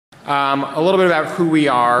A little bit about who we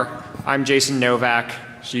are. I'm Jason Novak.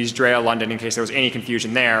 She's Drea London, in case there was any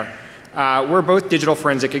confusion there. We're both digital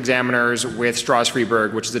forensic examiners with Strauss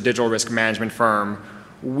Friedberg, which is a digital risk management firm.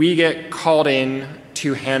 We get called in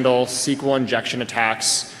to handle SQL injection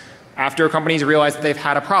attacks after companies realize that they've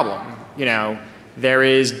had a problem. You know,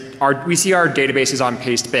 we see our databases on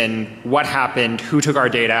Pastebin, what happened, who took our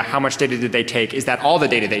data, how much data did they take, is that all the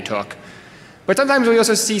data they took? But sometimes we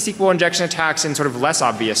also see SQL injection attacks in sort of less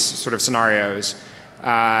obvious sort of scenarios.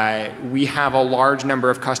 We have a large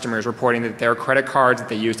number of customers reporting that their credit cards that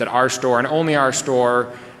they used at our store and only our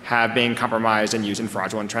store have been compromised and used in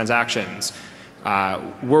fraudulent transactions.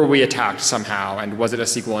 Were we attacked somehow, and was it a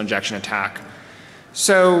SQL injection attack?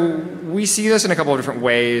 So we see this in a couple of different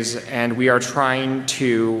ways, and we are trying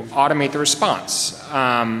to automate the response.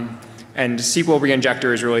 And SQL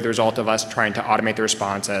ReInjector is really the result of us trying to automate the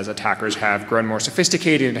response as attackers have grown more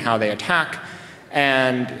sophisticated in how they attack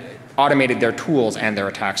and automated their tools and their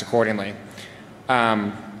attacks accordingly.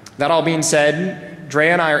 That all being said,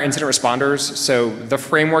 Drea and I are incident responders, so the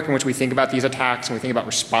framework in which we think about these attacks and we think about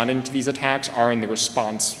responding to these attacks are in the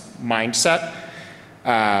response mindset.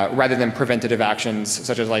 Rather than preventative actions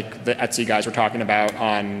such as like the Etsy guys were talking about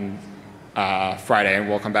on Friday, and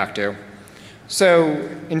we'll come back to. So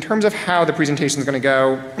in terms of how the presentation is going to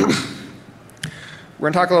go, we're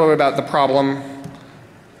going to talk a little bit about the problem,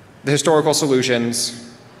 the historical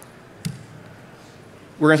solutions.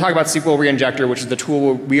 We're going to talk about SQL ReInjector, which is the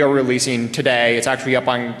tool we are releasing today. It's actually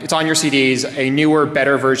it's on your CDs, a newer,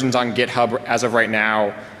 better version's on GitHub as of right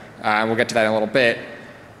now, and we'll get to that in a little bit.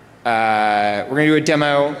 We're going to do a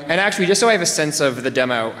demo, and actually, just so I have a sense of the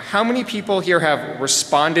demo, how many people here have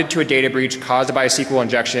responded to a data breach caused by a SQL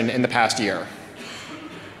injection in the past year?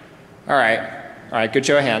 All right, good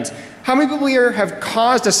show of hands. How many people here have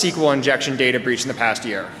caused a SQL injection data breach in the past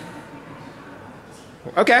year?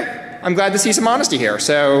 Okay, I'm glad to see some honesty here.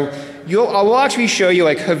 So we'll actually show you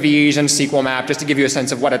like Haviz and SQL Map just to give you a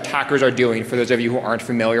sense of what attackers are doing for those of you who aren't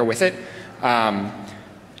familiar with it. So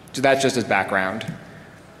that's just as background.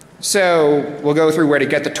 So we'll go through where to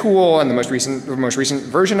get the tool and the most recent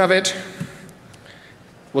version of it.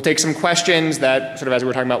 We'll take some questions that sort of as we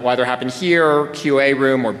were talking about whether happened here, QA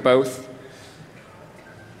room, or both.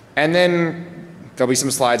 And then there'll be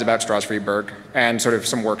some slides about Strauss Friedberg and sort of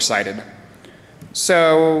some work cited.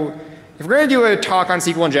 So if we're going to do a talk on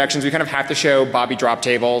SQL injections, we kind of have to show Bobby drop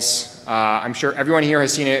tables. I'm sure everyone here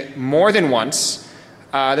has seen it more than once.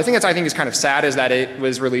 The thing that I think is kind of sad is that it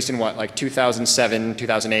was released in what, like 2007,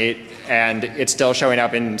 2008, and it's still showing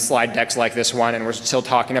up in slide decks like this one, and we're still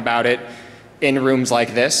talking about it in rooms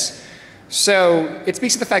like this. So it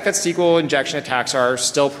speaks to the fact that SQL injection attacks are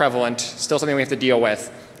still prevalent, still something we have to deal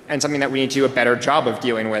with, and something that we need to do a better job of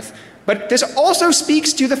dealing with. But this also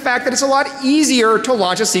speaks to the fact that it's a lot easier to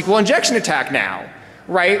launch a SQL injection attack now,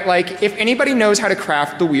 right? Like if anybody knows how to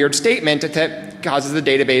craft the weird statement that causes the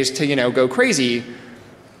database to, you know, go crazy,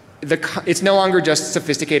 it's no longer just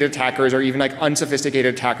sophisticated attackers or even like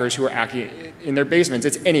unsophisticated attackers who are acting in their basements.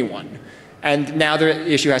 It's anyone. And now the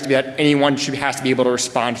issue has to be that anyone has to be able to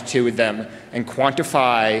respond to them and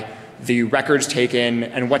quantify the records taken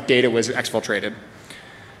and what data was exfiltrated.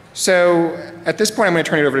 So at this point, I'm going to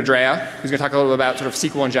turn it over to Drea, who's going to talk a little bit about sort of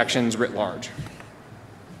SQL injections writ large.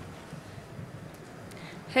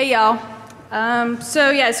 Hey, y'all.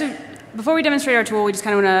 So before we demonstrate our tool, we just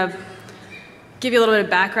kind of want to give you a little bit of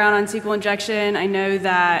background on SQL injection. I know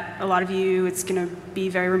that a lot of you, it's going to be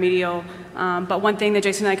very remedial. But one thing that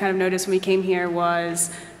Jason and I kind of noticed when we came here was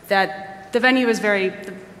that the venue is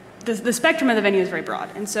the spectrum of the venue is very broad.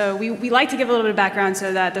 And so we like to give a little bit of background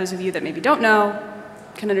so that those of you that maybe don't know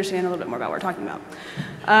can understand a little bit more about what we're talking about.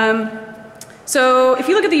 So if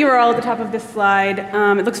you look at the URL at the top of this slide,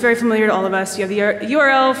 it looks very familiar to all of us. You have the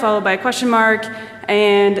URL followed by a question mark,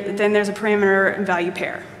 and then there's a parameter and value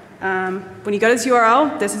pair. When you go to this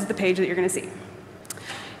URL, this is the page that you're going to see.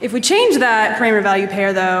 If we change that parameter value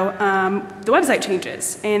pair, though, the website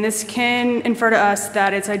changes. And this can infer to us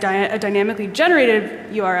that it's a dynamically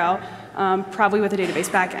generated URL, probably with a database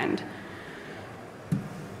backend.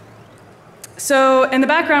 So in the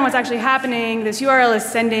background, what's actually happening, this URL is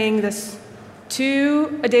sending this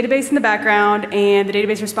to a database in the background, and the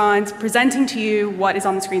database responds, presenting to you what is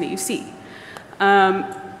on the screen that you see.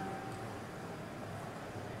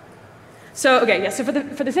 So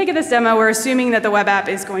for the sake of this demo, we're assuming that the web app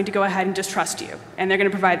is going to go ahead and just trust you, and they're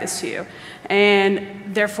going to provide this to you.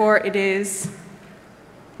 And therefore, it is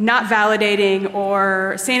not validating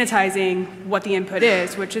or sanitizing what the input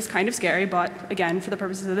is, which is kind of scary, but again, for the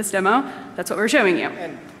purposes of this demo, that's what we're showing you.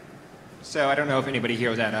 And so I don't know if anybody here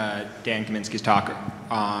was at Dan Kaminsky's talk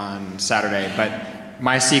on Saturday, but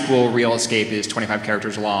MySQL real escape is 25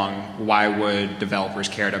 characters long. Why would developers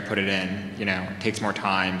care to put it in? You know, it takes more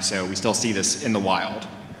time, so we still see this in the wild.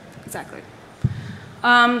 Exactly.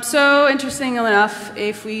 So interestingly enough,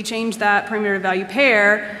 if we change that parameter to value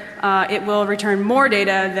pair, it will return more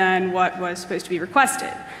data than what was supposed to be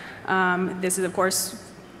requested. This is, of course,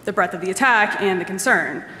 the breadth of the attack and the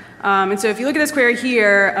concern. And so if you look at this query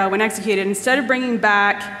here, when executed, instead of bringing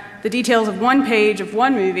back the details of one page of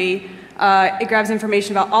one movie, it grabs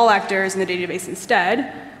information about all actors in the database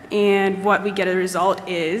instead. And what we get as a result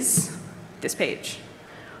is this page,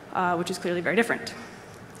 which is clearly very different.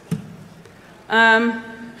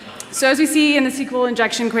 So as we see in the SQL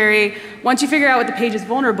injection query, once you figure out what the page is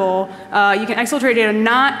vulnerable, you can exfiltrate data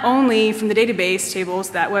not only from the database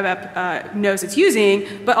tables that web app knows it's using,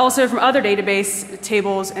 but also from other database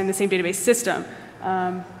tables in the same database system,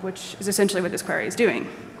 which is essentially what this query is doing.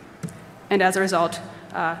 And as a result,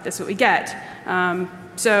 this is what we get.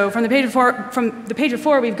 So from the page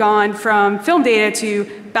before, we've gone from film data to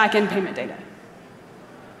back-end payment data.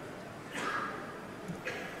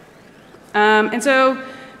 And so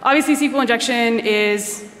obviously SQL injection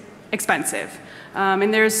is expensive.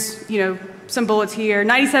 And there's some bullets here.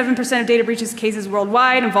 97% of data breaches cases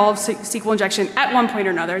worldwide involve SQL injection at one point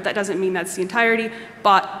or another. That doesn't mean that's the entirety,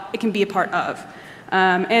 but it can be a part of.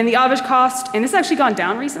 And the average cost, and this has actually gone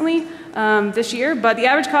down recently this year, but the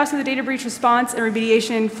average cost of the data breach response and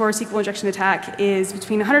remediation for a SQL injection attack is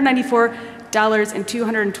between $194 and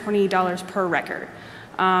 $220 per record.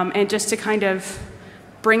 And just to kind of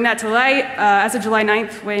bring that to light, as of July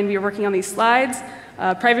 9th, when we were working on these slides,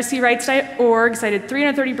 privacyrights.org cited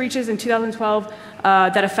 330 breaches in 2012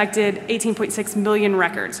 that affected 18.6 million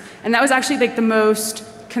records. And that was actually like the most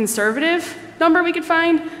conservative number we could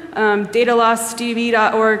find.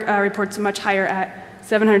 DataLossDB.org reports much higher at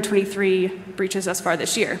 723 breaches thus far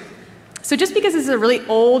this year. So just because this is a really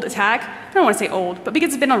old attack, I don't want to say old, but because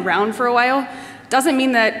it's been around for a while, doesn't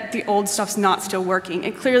mean that the old stuff's not still working.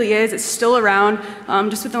 It clearly is. It's still around.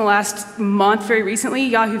 Just within the last month, very recently,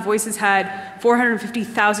 Yahoo Voices had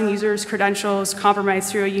 450,000 users' credentials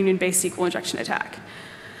compromised through a union-based SQL injection attack.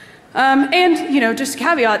 And just to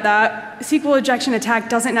caveat that, SQL injection attack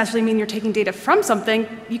doesn't necessarily mean you're taking data from something.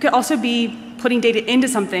 You could also be putting data into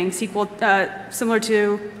something, SQL, similar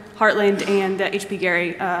to Heartland and the HP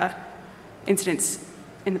Gary incidents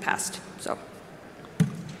in the past. So I'm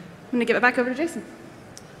going to give it back over to Jason.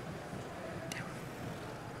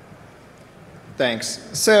 Thanks.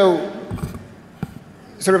 So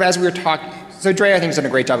sort of as we were talking, so Dre, I think, has done a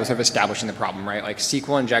great job of sort of establishing the problem, right? Like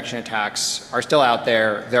SQL injection attacks are still out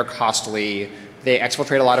there. They're costly. They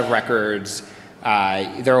exfiltrate a lot of records.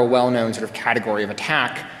 They're a well-known sort of category of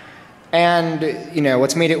attack. And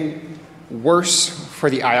what's made it worse for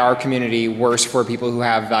the IR community, worse for people who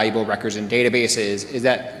have valuable records in databases, is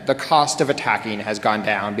that the cost of attacking has gone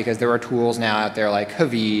down because there are tools now out there like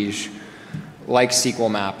Havij, like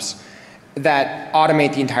SQL Maps, that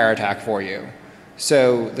automate the entire attack for you.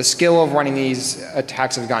 So the skill of running these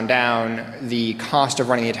attacks has gone down, the cost of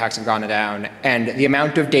running the attacks have gone down, and the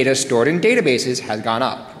amount of data stored in databases has gone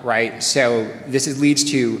up, right? So this leads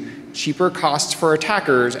to cheaper costs for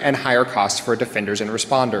attackers and higher costs for defenders and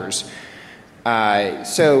responders.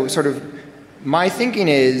 So sort of my thinking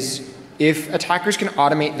is, if attackers can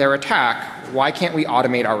automate their attack, why can't we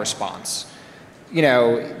automate our response?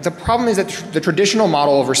 The problem is that the traditional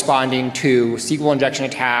model of responding to SQL injection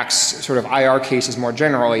attacks, sort of IR cases more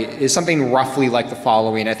generally, is something roughly like the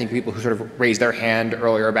following. I think people who sort of raised their hand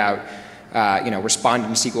earlier about,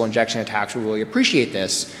 responding to SQL injection attacks will really appreciate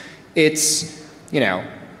this. It's,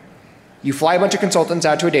 you fly a bunch of consultants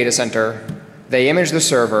out to a data center, they image the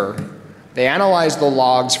server, they analyze the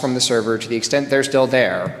logs from the server to the extent they're still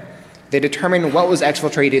there, they determine what was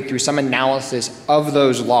exfiltrated through some analysis of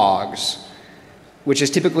those logs, which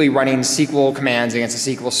is typically running SQL commands against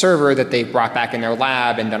a SQL server that they've brought back in their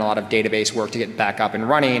lab and done a lot of database work to get back up and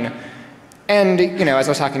running. And as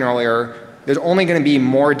I was talking earlier, there's only going to be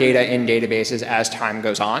more data in databases as time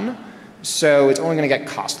goes on, so it's only going to get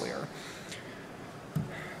costlier.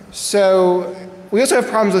 So we also have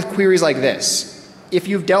problems with queries like this. If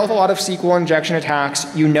you've dealt with a lot of SQL injection attacks,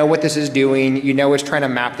 you know what this is doing, you know it's trying to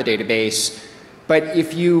map the database. But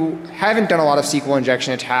if you haven't done a lot of SQL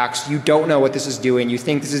injection attacks, you don't know what this is doing, you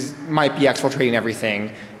think this might be exfiltrating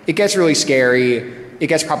everything, it gets really scary, it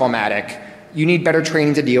gets problematic. You need better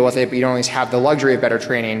training to deal with it, but you don't always have the luxury of better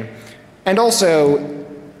training. And also,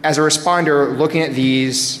 as a responder, looking at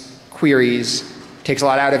these queries takes a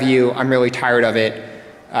lot out of you. I'm really tired of it.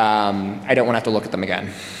 I don't want to have to look at them again.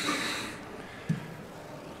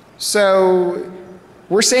 So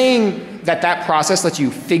we're saying that process lets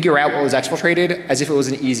you figure out what was exfiltrated as if it was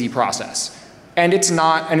an easy process. And it's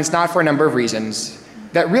not for a number of reasons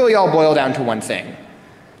that really all boil down to one thing.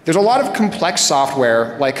 There's a lot of complex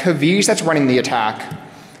software like Havish that's running the attack,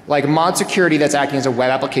 like mod security that's acting as a web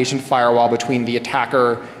application firewall between the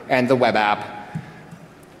attacker and the web app,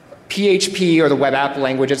 PHP or the web app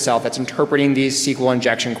language itself that's interpreting these SQL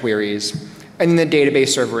injection queries, and then the database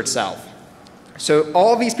server itself. So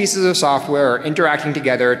all of these pieces of software are interacting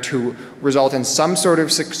together to result in some sort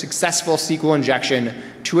of successful SQL injection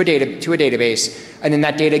to a database, and then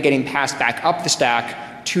that data getting passed back up the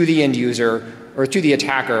stack to the end user or to the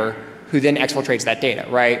attacker, who then exfiltrates that data,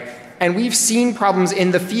 right? And we've seen problems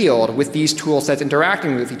in the field with these tool sets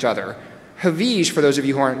interacting with each other. Havish, for those of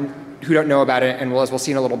you who don't know about it, and as we'll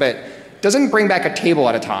see in a little bit, doesn't bring back a table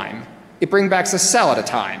at a time. It brings back a cell at a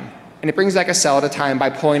time. And it brings back a cell at a time by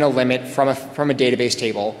pulling a limit from a database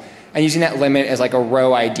table and using that limit as like a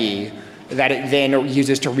row ID that it then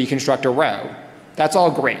uses to reconstruct a row. That's all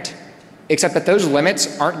great, except that those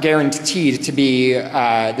limits aren't guaranteed to be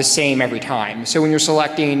the same every time. So when you're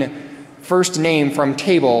selecting first name from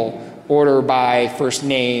table, order by first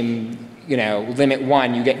name, limit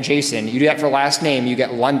 1, you get Jason. You do that for last name, you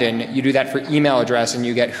get London. You do that for email address, and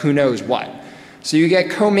you get who knows what. So you get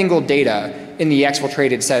commingled data in the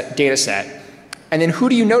exfiltrated data set. And then who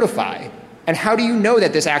do you notify? And how do you know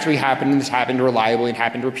that this actually happened and this happened reliably and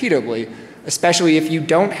happened repeatably, especially if you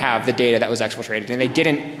don't have the data that was exfiltrated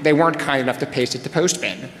and they weren't kind enough to paste it to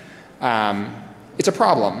postbin? It's a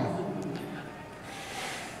problem.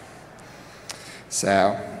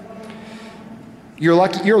 So you're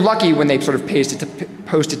lucky when they sort of post it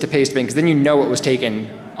to pastebin, because then you know it was taken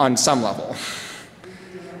on some level.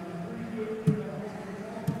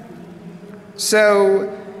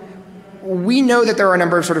 So we know that there are a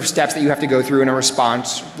number of sort of steps that you have to go through in a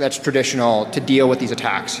response that's traditional to deal with these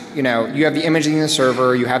attacks. You have the imaging in the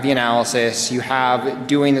server, you have the analysis, you have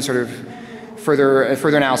doing the sort of further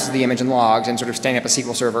analysis of the image and logs, and sort of standing up a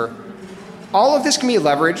SQL server. All of this can be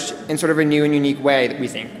leveraged in sort of a new and unique way that we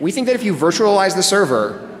think. We think that if you virtualize the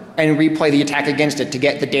server and replay the attack against it to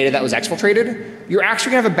get the data that was exfiltrated, you're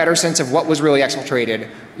actually going to have a better sense of what was really exfiltrated.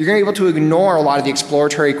 You're going to be able to ignore a lot of the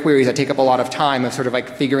exploratory queries that take up a lot of time of sort of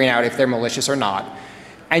like figuring out if they're malicious or not.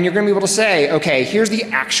 And you're going to be able to say, okay, here's the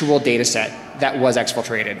actual data set that was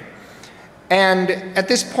exfiltrated. And at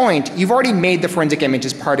this point, you've already made the forensic image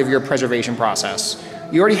as part of your preservation process.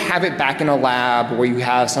 You already have it back in a lab where you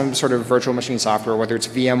have some sort of virtual machine software, whether it's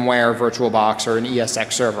VMware, VirtualBox, or an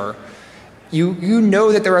ESX server. You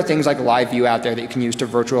know that there are things like LiveView out there that you can use to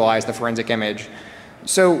virtualize the forensic image.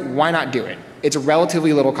 So why not do it? It's a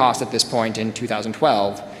relatively little cost at this point in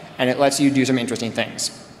 2012, and it lets you do some interesting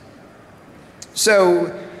things. So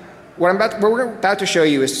what we're about to show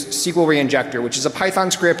you is SQL ReInjector, which is a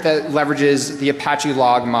Python script that leverages the Apache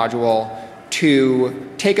log module to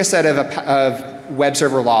take a set of web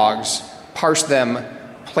server logs, parse them,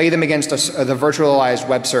 play them against the virtualized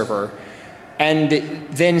web server, and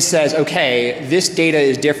then says, okay, this data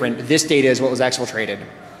is different. This data is what was exfiltrated.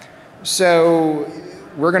 So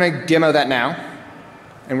we're going to demo that now,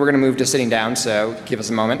 and we're going to move to sitting down, so give us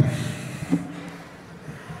a moment.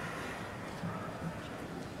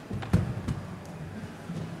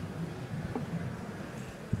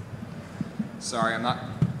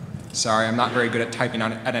 Sorry, I'm not very good at typing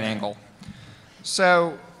at an angle.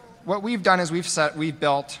 So what we've done is we've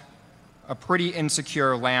built a pretty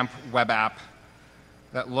insecure LAMP web app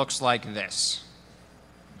that looks like this.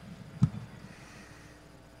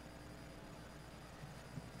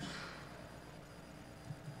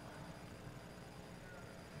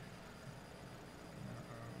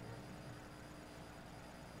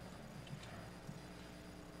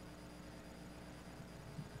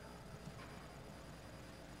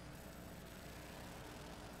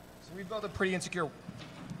 So we built a pretty insecure,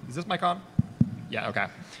 is this mic on? Yeah, okay.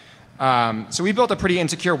 So we built a pretty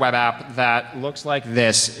insecure web app that looks like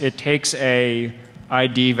this. It takes a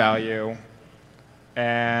ID value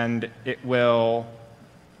and it will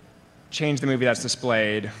change the movie that's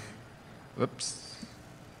displayed. Whoops.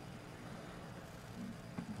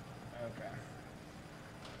 Okay.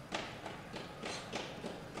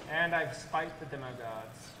 And I've spiked the demo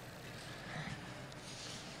gods.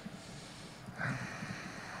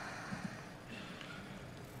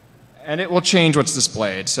 And it will change what's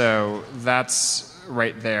displayed. So that's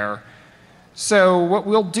right there. So what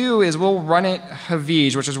we'll do is we'll run it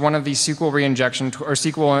Havish, which is one of these SQL reinjection or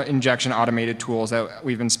SQL injection automated tools that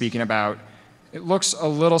we've been speaking about. It looks a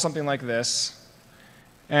little something like this.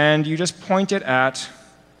 And you just point it at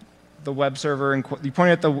the web server, and you point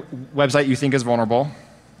it at the website you think is vulnerable.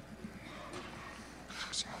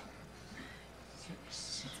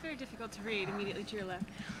 create immediately to your left.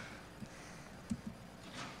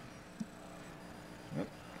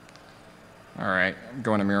 All right, I'm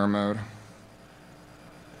going to mirror mode.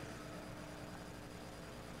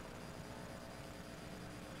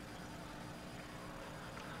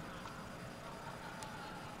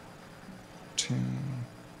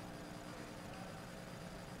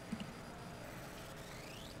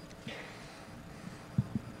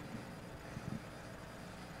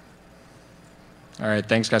 All right,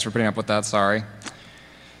 thanks guys for putting up with that, sorry.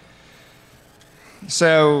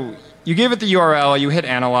 So you give it the URL, you hit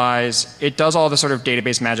analyze, it does all the sort of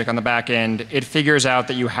database magic on the back end. It figures out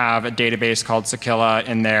that you have a database called Sequilla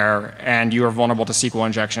in there and you are vulnerable to SQL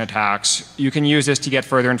injection attacks. You can use this to get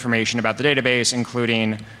further information about the database,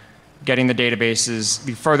 including getting the databases,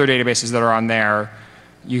 the further databases that are on there.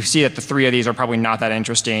 You see that the 3 of these are probably not that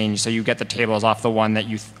interesting, so you get the tables off the one that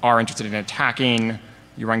you are interested in attacking.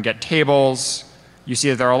 You run get tables. You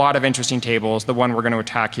see that there are a lot of interesting tables. The one we're going to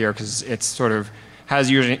attack here, because it's sort of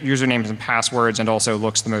has usernames and passwords and also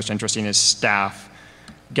looks the most interesting, is staff.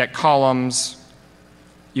 Get columns.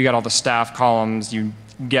 You get all the staff columns. You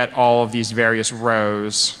get all of these various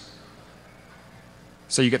rows.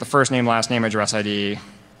 So you get the first name, last name, address ID,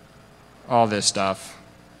 all this stuff.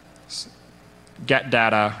 Get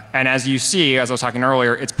data. And as you see, as I was talking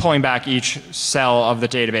earlier, it's pulling back each cell of the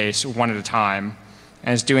database one at a time.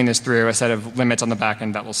 And it's doing this through a set of limits on the back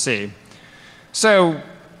end that we'll see. So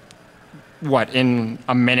what, in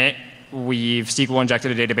a minute, we've SQL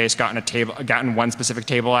injected a database, gotten one specific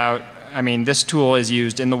table out. I mean, this tool is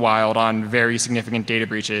used in the wild on very significant data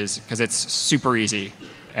breaches because it's super easy.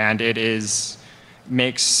 And it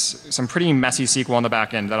makes some pretty messy SQL on the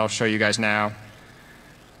back end that I'll show you guys now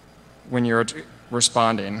when you're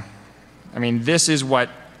responding. I mean, this is what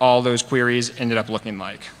all those queries ended up looking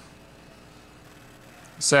like.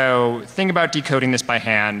 So think about decoding this by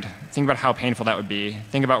hand. Think about how painful that would be.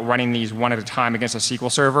 Think about running these one at a time against a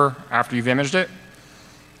SQL server after you've imaged it.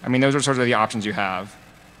 I mean, those are sort of the options you have.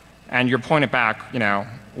 And you're pulling it back,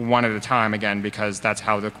 one at a time again, because that's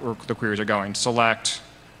how the queries are going. Select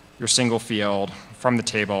your single field from the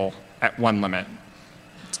table at one limit.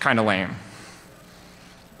 It's kind of lame.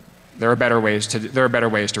 There are better ways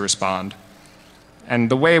to respond.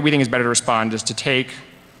 And the way we think is better to respond is to take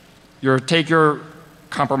your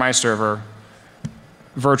compromised server,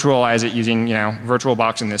 virtualize it using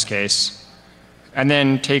VirtualBox in this case, and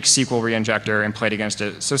then take SQL ReInjector and play it against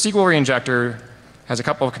it. So SQL ReInjector has a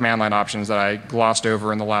couple of command line options that I glossed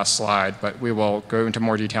over in the last slide, but we will go into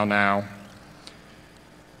more detail now.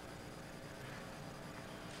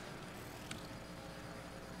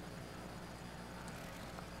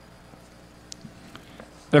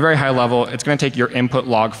 At a very high level, it's going to take your input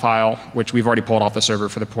log file, which we've already pulled off the server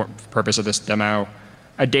for the purpose of this demo,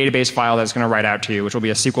 a database file that's going to write out to you, which will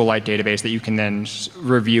be a SQLite database that you can then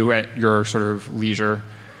review at your sort of leisure.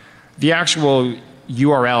 The actual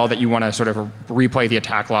URL that you want to sort of replay the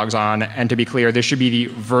attack logs on, and to be clear, this should be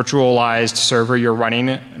the virtualized server you're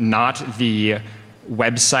running, not the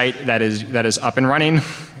website that is up and running.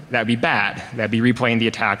 That'd be bad. That'd be replaying the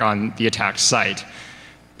attack on the attacked site.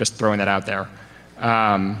 Just throwing that out there.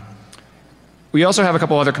 We also have a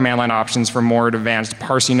couple other command line options for more advanced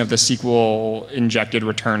parsing of the SQL injected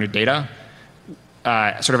return data.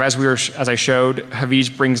 Sort of as I showed,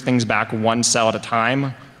 Havij brings things back one cell at a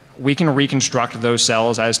time. We can reconstruct those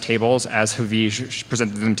cells as tables as Havij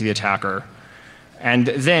presented them to the attacker. And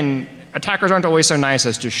then attackers aren't always so nice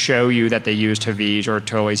as to show you that they used Havij or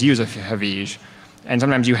to always use a Havij. And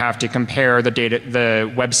sometimes you have to compare the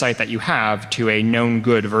website that you have to a known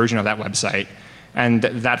good version of that website. And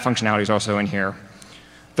that functionality is also in here.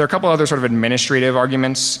 There are a couple other sort of administrative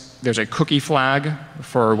arguments. There's a cookie flag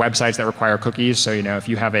for websites that require cookies. So if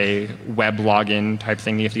you have a web login type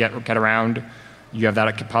thing you have to get around, you have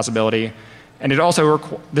that possibility. And it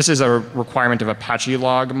also this is a requirement of Apache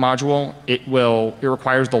log module. It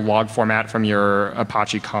requires the log format from your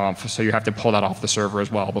Apache conf, so you have to pull that off the server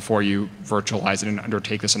as well before you virtualize it and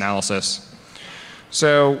undertake this analysis.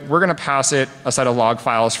 So we're going to pass it a set of log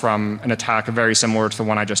files from an attack very similar to the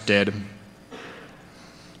one I just did.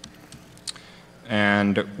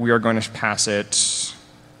 And we are going to pass it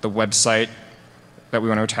the website that we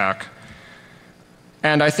want to attack.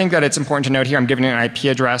 And I think that it's important to note here, I'm giving it an IP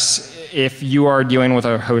address. If you are dealing with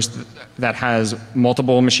a host that has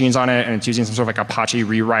multiple machines on it and it's using some sort of like Apache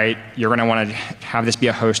rewrite, you're going to want to have this be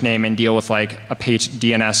a host name and deal with like Apache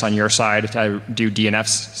DNS on your side to do DNS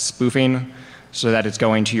spoofing, so that it's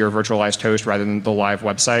going to your virtualized host rather than the live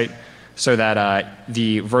website, so that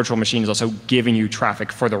the virtual machine is also giving you traffic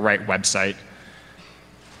for the right website.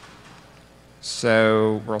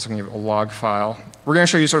 So we're also going to give it a log file. We're going to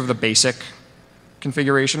show you sort of the basic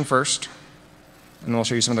configuration first, and then we'll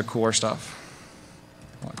show you some of the cooler stuff,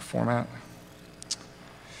 like format.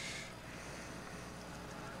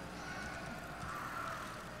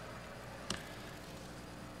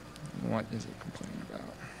 What is it complaining about?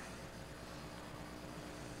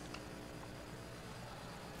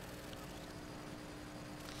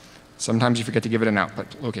 Sometimes you forget to give it an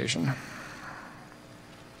output location.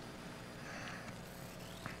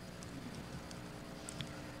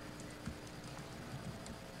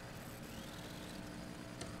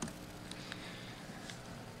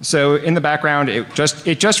 So in the background, it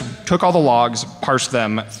just took all the logs, parsed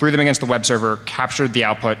them, threw them against the web server, captured the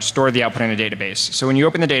output, stored the output in a database. So when you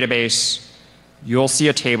open the database, you'll see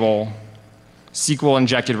a table, SQL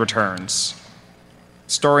injected returns.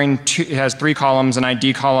 It has 3 columns, an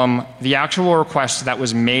ID column, the actual request that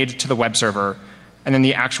was made to the web server, and then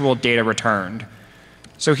the actual data returned.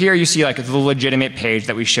 So here you see like the legitimate page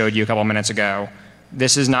that we showed you a couple minutes ago.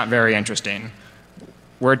 This is not very interesting.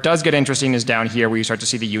 Where it does get interesting is down here where you start to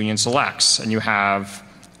see the union selects, and you have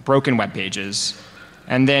broken web pages.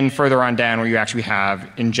 And then further on down where you actually have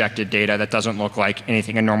injected data that doesn't look like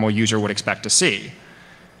anything a normal user would expect to see.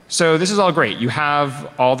 So this is all great. You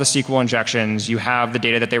have all the SQL injections, you have the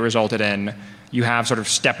data that they resulted in, you have sort of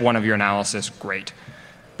step 1 of your analysis, great.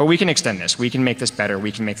 But we can extend this, we can make this better,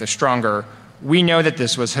 we can make this stronger. We know that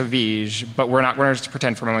this was Havij, but we're going to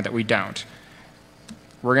pretend for a moment that we don't.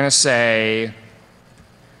 We're going to say,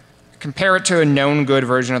 compare it to a known good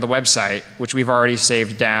version of the website, which we've already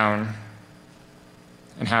saved down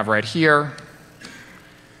and have right here.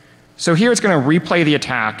 So here it's going to replay the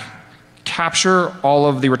attack, capture all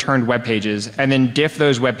of the returned web pages, and then diff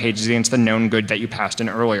those web pages against the known good that you passed in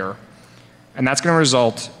earlier. And that's going to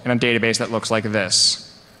result in a database that looks like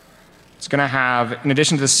this. It's going to have, in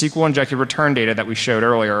addition to the SQL injected return data that we showed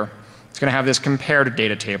earlier, it's going to have this compared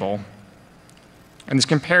data table. And this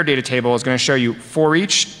compared data table is going to show you for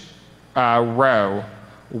each row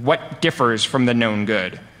what differs from the known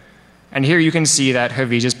good. And here you can see that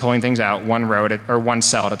Havij is pulling things out 1 row or 1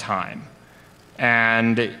 cell at a time.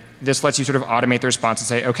 And this lets you sort of automate the response and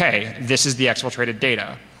say, okay, this is the exfiltrated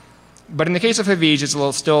data. But in the case of Havij,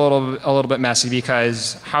 it's still a little bit messy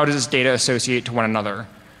because how does this data associate to one another?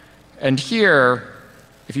 And here,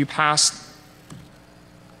 if you pass,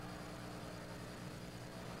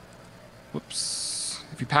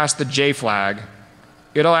 if you pass the J flag,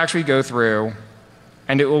 it'll actually go through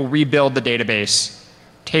and it will rebuild the database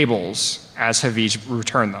tables as Havij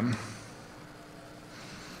returned them.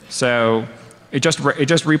 So it just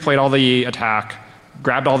replayed all the attack,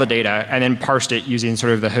 grabbed all the data, and then parsed it using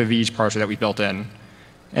sort of the Havij parser that we built in.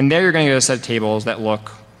 And there you're going to get a set of tables that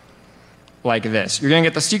look like this. You're going to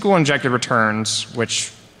get the SQL injected returns,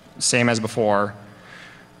 which same as before.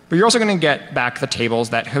 But you're also going to get back the tables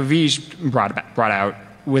that Havij brought out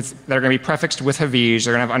that are going to be prefixed with Havij.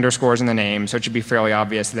 They're going to have underscores in the name, so it should be fairly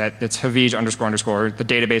obvious that it's Havij underscore underscore, the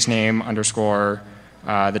database name underscore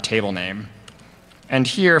the table name. And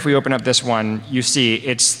here, if we open up this one, you see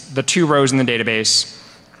it's the 2 rows in the database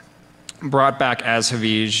brought back as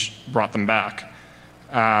Havij brought them back.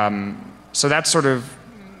 So that's sort of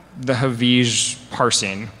the Havij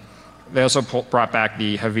parsing. They also brought back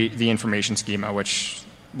the information schema, which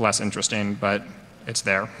less interesting, but it's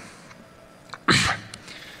there.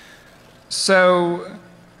 So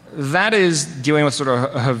that is dealing with sort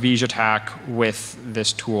of a Havij attack with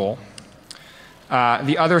this tool.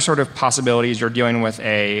 The other sort of possibilities, you're dealing with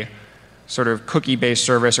a sort of cookie-based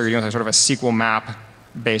service, or you're dealing with sort of a SQL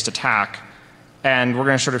map-based attack. And we're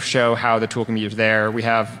going to sort of show how the tool can be used there. We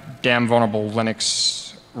have damn vulnerable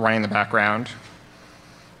Linux running in the background.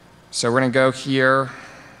 So we're going to go here.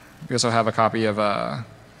 We also have a copy of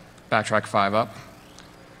Backtrack 5 up.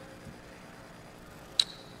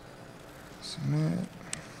 Submit.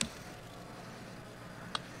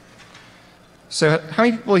 So how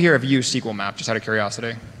many people here have used SQL Map, just out of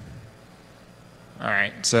curiosity? All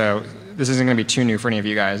right, so this isn't going to be too new for any of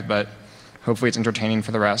you guys, but hopefully it's entertaining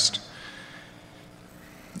for the rest.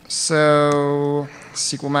 So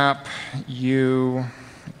SQL Map,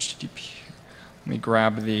 HTTP. Let me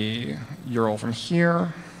grab the URL from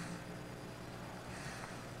here.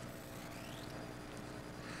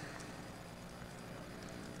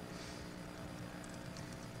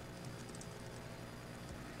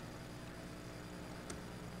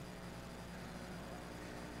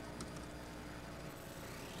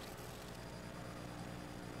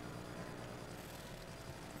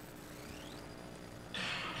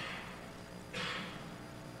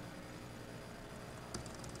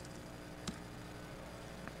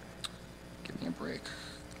 Break.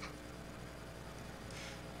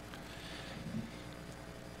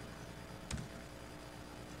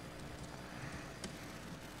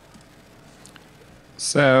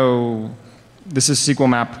 So this is SQL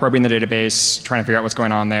map probing the database, trying to figure out what's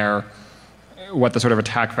going on there, what the sort of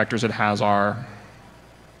attack vectors it has are.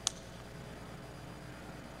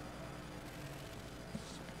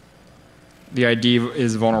 The ID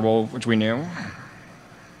is vulnerable, which we knew.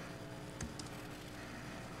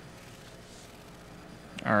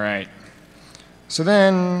 All right. So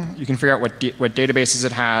then you can figure out what databases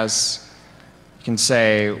it has. You can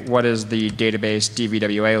say, what does the database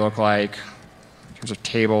DVWA look like in terms of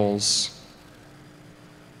tables?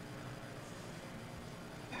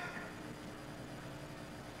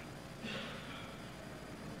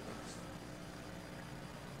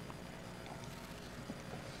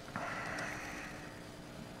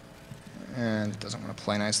 And it doesn't want to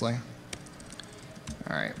play nicely.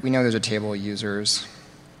 All right, we know there's a table of users.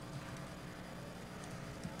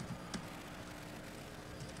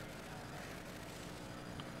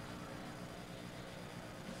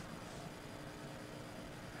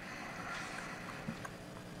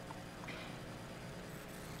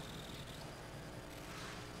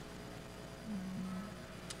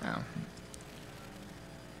 Oh.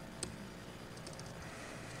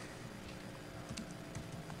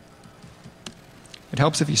 It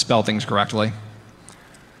helps if you spell things correctly.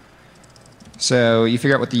 So you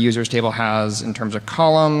figure out what the users table has in terms of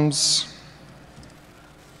columns.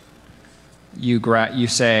 You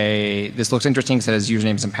say, this looks interesting because it has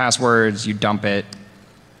usernames and passwords. You dump it.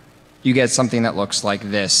 You get something that looks like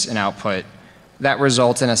this in output. That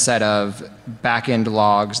results in a set of backend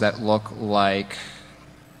logs that look like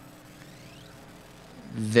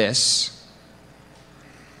this.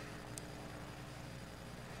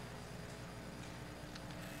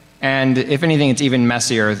 And if anything, it's even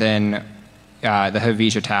messier than the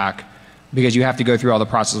Havish attack, because you have to go through all the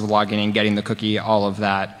process of logging in, getting the cookie, all of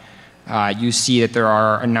that. You see that there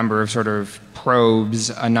are a number of sort of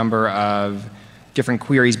probes, a number of different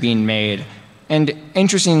queries being made. And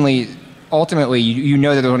interestingly, ultimately, you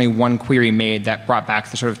know that there's only one query made that brought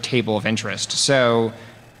back the sort of table of interest. So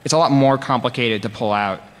it's a lot more complicated to pull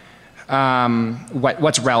out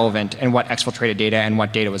what's relevant and what exfiltrated data and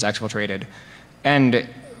what data was exfiltrated. And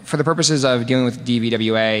for the purposes of dealing with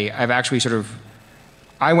DVWA, I've actually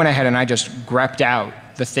I went ahead and I just grepped out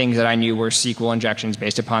the things that I knew were SQL injections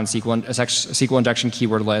based upon SQL injection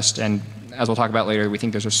keyword list. And as we'll talk about later, we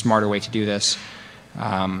think there's a smarter way to do this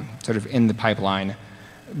sort of in the pipeline.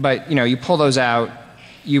 But you pull those out,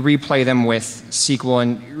 you replay them with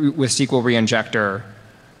SQL ReInjector,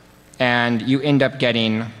 and you end up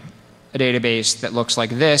getting a database that looks like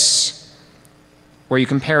this, where you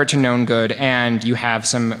compare it to known good, and you have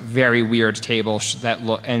some very weird tables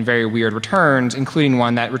and very weird returns, including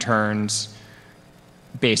one that returns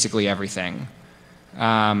basically everything.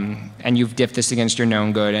 And you've diffed this against your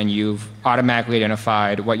known good, and you've automatically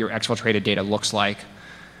identified what your exfiltrated data looks like.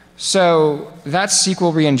 So that's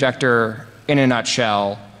SQL ReInjector in a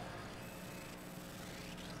nutshell.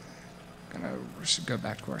 I'm going to go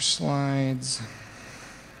back to our slides.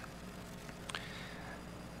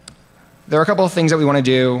 There are a couple of things that we want to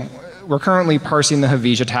do. We're currently parsing the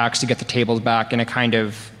Havish attacks to get the tables back in a kind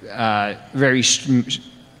of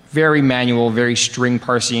very manual, very string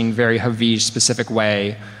parsing, very Havish specific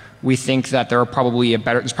way. We think that there's probably a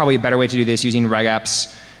better way to do this using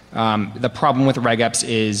regex. The problem with regex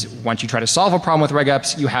is once you try to solve a problem with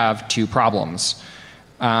regex, you have two problems.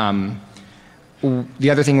 The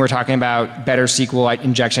other thing we're talking about, better SQL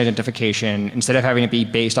injection identification. Instead of having it be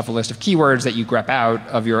based off a list of keywords that you grep out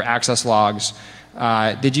of your access logs.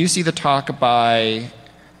 Did you see the talk by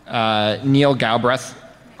Neil Galbraith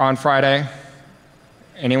on Friday?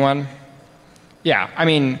 Anyone? Yeah, I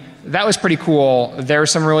mean, that was pretty cool. There are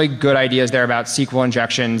some really good ideas there about SQL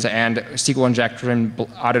injections and SQL injection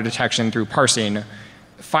auto detection through parsing.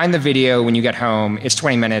 Find the video when you get home. It's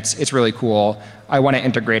 20 minutes. It's really cool. I want to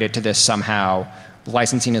integrate it to this somehow.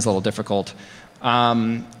 Licensing is a little difficult.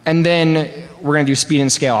 And then we're going to do speed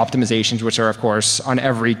and scale optimizations, which are, of course, on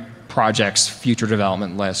every project's future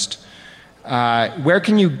development list. Where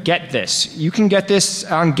can you get this? You can get this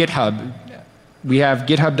on GitHub. We have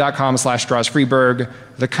github.com/StraussFreiberg.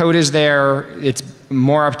 The code is there. It's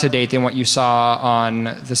more up to date than what you saw on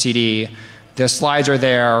the CD. The slides are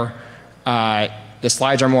there. The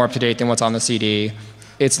slides are more up to date than what's on the CD.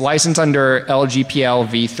 It's licensed under LGPL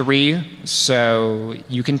v3, so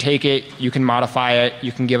you can take it, you can modify it,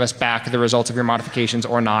 you can give us back the results of your modifications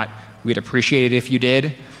or not. We'd appreciate it if you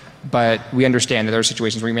did, but we understand that there are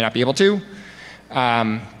situations where you may not be able to.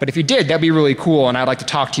 But if you did, that'd be really cool, and I'd like to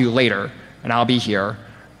talk to you later, and I'll be here.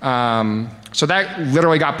 So that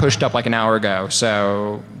literally got pushed up like an hour ago,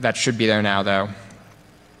 so that should be there now, though.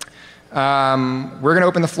 We're going to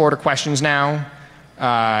open the floor to questions now.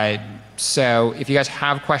 So if you guys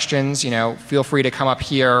have questions, feel free to come up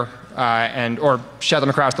here or shout them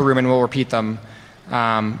across the room and we'll repeat them.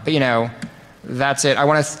 But that's it. I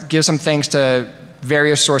want to give some thanks to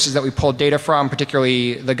various sources that we pulled data from,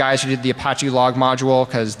 particularly the guys who did the Apache log module,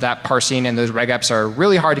 because that parsing and those regeps are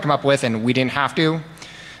really hard to come up with and we didn't have to.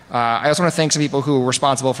 I also want to thank some people who were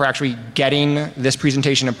responsible for actually getting this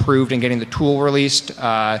presentation approved and getting the tool released.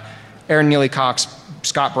 Aaron Neely Cox,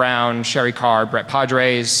 Scott Brown, Sherry Carr, Brett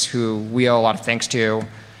Padres, who we owe a lot of thanks to.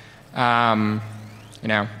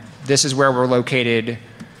 This is where we're located.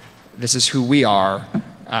 This is who we are.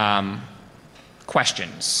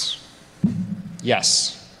 Questions?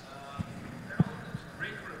 Yes.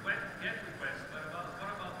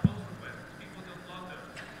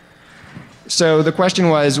 So the question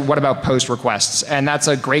was, what about post requests? And that's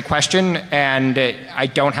a great question, and I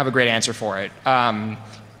don't have a great answer for it.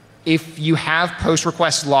 If you have post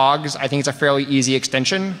request logs, I think it's a fairly easy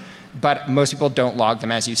extension, but most people don't log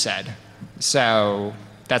them, as you said. So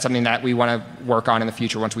that's something that we want to work on in the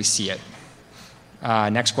future once we see it.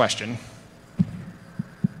 Next question.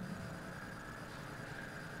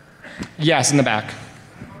 Yes, in the back.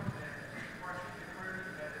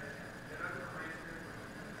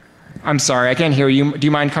 I'm sorry, I can't hear you. Do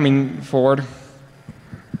you mind coming forward?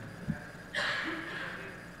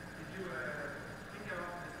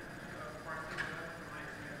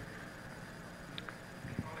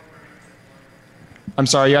 I'm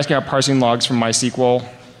sorry, you're asking about parsing logs from MySQL?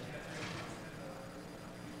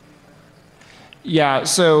 Yeah,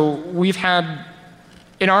 so we've had,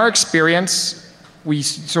 in our experience, we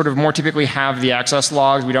sort of more typically have the access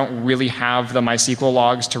logs. We don't really have the MySQL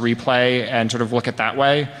logs to replay and sort of look at that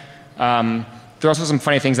way. There are also some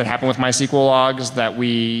funny things that happen with MySQL logs that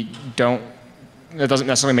that doesn't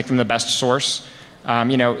necessarily make them the best source.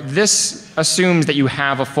 This assumes that you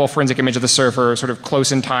have a full forensic image of the server sort of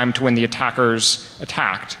close in time to when the attackers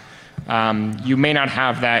attacked. You may not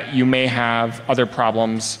have that. You may have other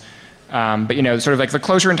problems. But sort of like the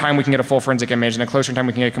closer in time we can get a full forensic image and the closer in time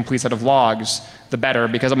we can get a complete set of logs, the better,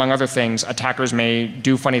 because among other things, attackers may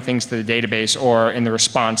do funny things to the database, or in the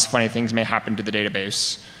response, funny things may happen to the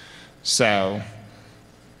database. So,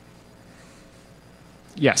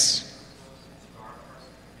 yes.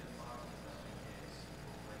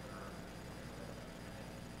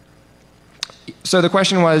 So the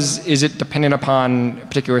question was, is it dependent upon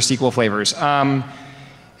particular SQL flavors?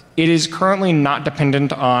 It is currently not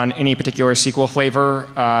dependent on any particular SQL flavor.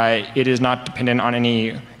 It is not dependent on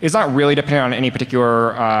it's not really dependent on any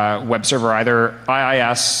particular web server either.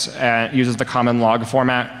 IIS uses the common log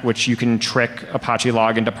format, which you can trick Apache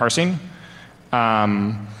log into parsing.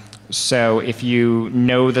 So if you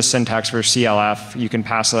know the syntax for CLF, you can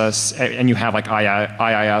pass and you have like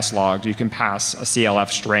IIS logs, you can pass a CLF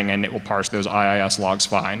string and it will parse those IIS logs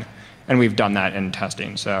fine. And we've done that in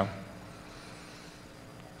testing, so.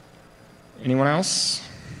 Anyone else?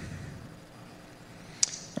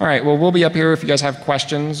 All right, well, we'll be up here if you guys have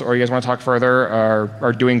questions or you guys want to talk further or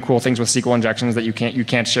are doing cool things with SQL injections that you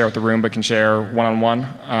can't share with the room but can share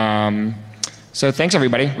one-on-one. So thanks,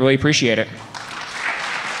 everybody. Really appreciate it.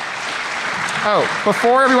 Oh,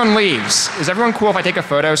 before everyone leaves, is everyone cool if I take a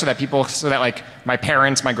photo so that like my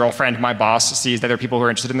parents, my girlfriend, my boss sees that there are people who are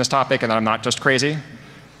interested in this topic and that I'm not just crazy?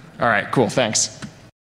 All right, cool, thanks.